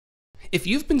If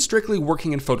you've been strictly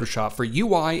working in Photoshop for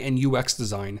UI and UX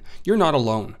design, you're not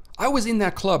alone. I was in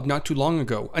that club not too long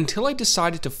ago until I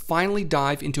decided to finally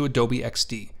dive into Adobe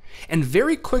XD. And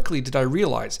very quickly did I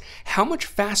realize how much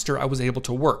faster I was able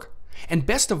to work. And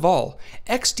best of all,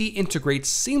 XD integrates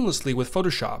seamlessly with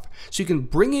Photoshop, so you can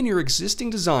bring in your existing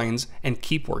designs and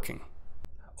keep working.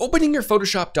 Opening your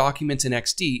Photoshop documents in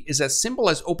XD is as simple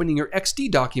as opening your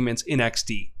XD documents in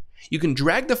XD. You can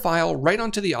drag the file right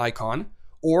onto the icon,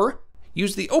 or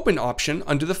use the Open option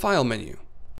under the File menu.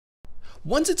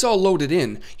 Once it's all loaded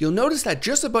in, you'll notice that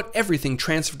just about everything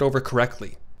transferred over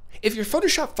correctly. If your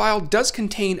Photoshop file does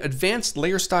contain advanced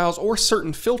layer styles or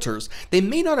certain filters, they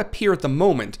may not appear at the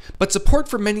moment, but support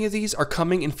for many of these are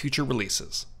coming in future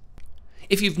releases.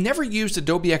 If you've never used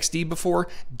Adobe XD before,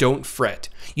 don't fret.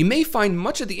 You may find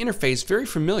much of the interface very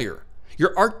familiar.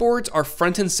 Your artboards are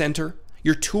front and center,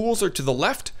 your tools are to the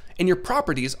left, and your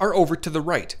properties are over to the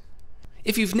right.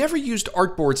 If you've never used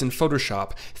artboards in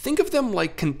Photoshop, think of them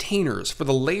like containers for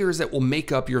the layers that will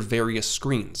make up your various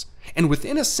screens. And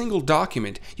within a single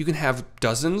document, you can have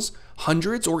dozens,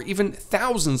 hundreds, or even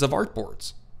thousands of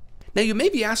artboards. Now you may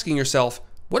be asking yourself,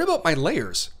 what about my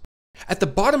layers? At the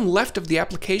bottom left of the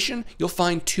application, you'll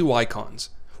find two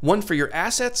icons, one for your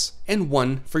assets and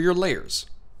one for your layers.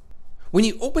 When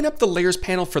you open up the Layers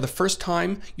panel for the first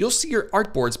time, you'll see your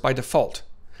artboards by default.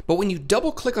 But when you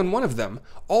double-click on one of them,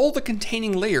 all the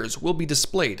containing layers will be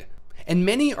displayed. And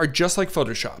many are just like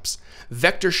Photoshop's: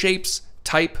 vector shapes,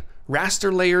 type,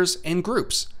 raster layers, and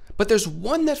groups. But there's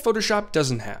one that Photoshop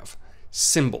doesn't have: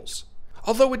 symbols.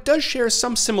 Although it does share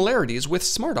some similarities with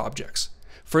smart objects.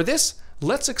 For this,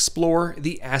 let's explore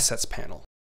the Assets panel.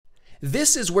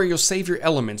 This is where you'll save your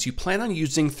elements you plan on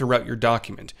using throughout your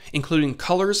document, including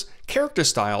colors, character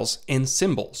styles, and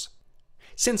symbols.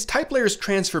 Since type layers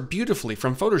transfer beautifully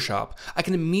from Photoshop, I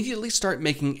can immediately start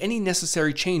making any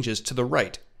necessary changes to the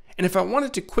right. And if I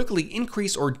wanted to quickly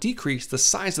increase or decrease the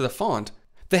size of the font,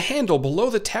 the handle below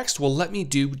the text will let me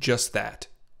do just that.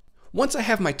 Once I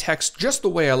have my text just the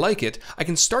way I like it, I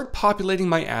can start populating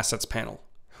my Assets panel.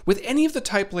 With any of the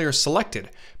type layers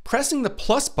selected, pressing the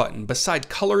plus button beside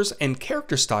colors and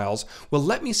character styles will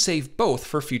let me save both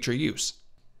for future use.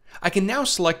 I can now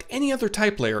select any other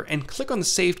type layer and click on the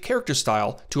saved character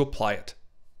style to apply it.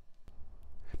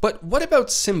 But what about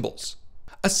symbols?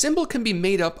 A symbol can be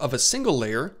made up of a single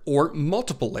layer or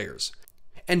multiple layers.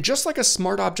 And just like a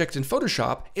smart object in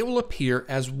Photoshop, it will appear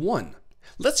as one.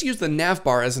 Let's use the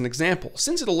navbar as an example,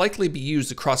 since it'll likely be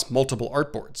used across multiple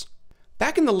artboards.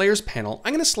 Back in the Layers panel,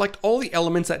 I'm going to select all the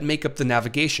elements that make up the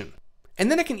navigation. And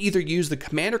then I can either use the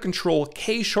Command or Control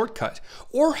K shortcut,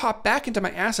 or hop back into my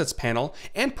Assets panel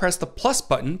and press the plus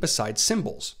button beside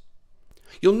Symbols.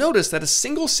 You'll notice that a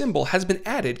single symbol has been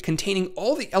added containing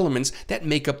all the elements that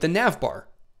make up the navbar,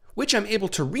 which I'm able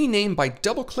to rename by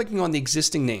double-clicking on the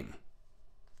existing name.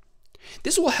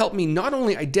 This will help me not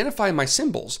only identify my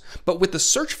symbols, but with the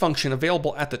search function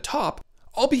available at the top,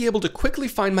 I'll be able to quickly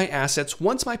find my assets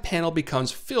once my panel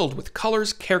becomes filled with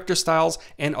colors, character styles,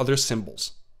 and other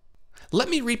symbols. Let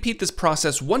me repeat this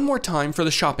process one more time for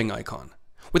the shopping icon.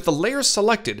 With the layers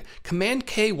selected, Command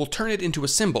K will turn it into a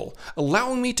symbol,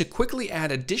 allowing me to quickly add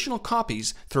additional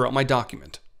copies throughout my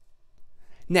document.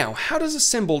 Now, how does a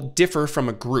symbol differ from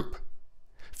a group?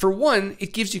 For one,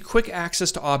 it gives you quick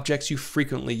access to objects you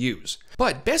frequently use.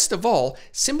 But best of all,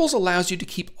 Symbols allows you to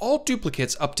keep all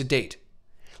duplicates up to date.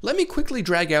 Let me quickly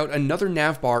drag out another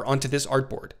navbar onto this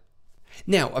artboard.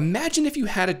 Now, imagine if you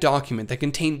had a document that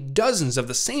contained dozens of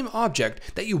the same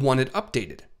object that you wanted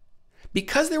updated.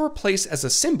 Because they were placed as a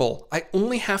symbol, I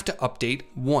only have to update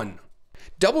one.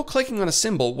 Double-clicking on a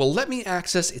symbol will let me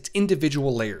access its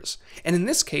individual layers, and in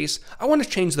this case, I want to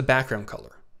change the background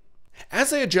color.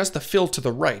 As I adjust the fill to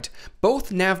the right,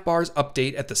 both navbars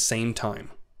update at the same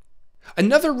time.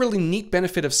 Another really neat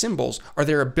benefit of symbols are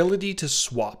their ability to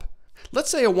swap.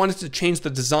 Let's say I wanted to change the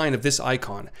design of this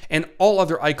icon and all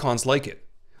other icons like it.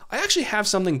 I actually have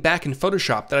something back in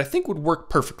Photoshop that I think would work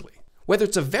perfectly. Whether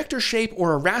it's a vector shape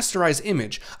or a rasterized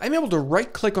image, I'm able to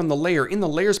right-click on the layer in the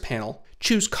Layers panel,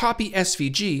 choose Copy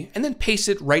SVG, and then paste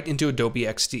it right into Adobe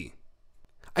XD.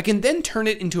 I can then turn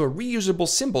it into a reusable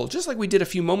symbol just like we did a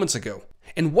few moments ago.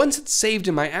 And once it's saved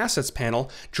in my Assets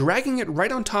panel, dragging it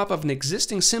right on top of an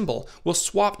existing symbol will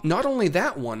swap not only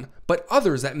that one, but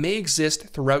others that may exist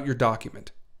throughout your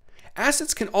document.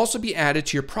 Assets can also be added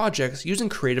to your projects using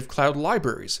Creative Cloud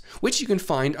libraries, which you can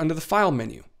find under the File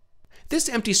menu. This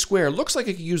empty square looks like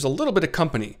it could use a little bit of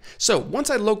company, so once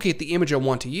I locate the image I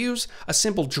want to use, a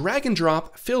simple drag and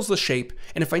drop fills the shape,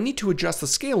 and if I need to adjust the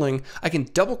scaling, I can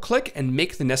double-click and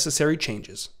make the necessary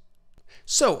changes.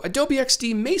 So Adobe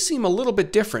XD may seem a little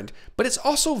bit different, but it's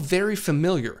also very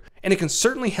familiar, and it can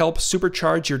certainly help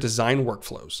supercharge your design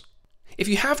workflows. If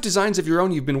you have designs of your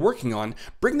own you've been working on,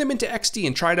 bring them into XD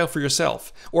and try it out for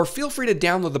yourself, or feel free to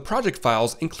download the project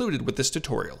files included with this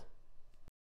tutorial.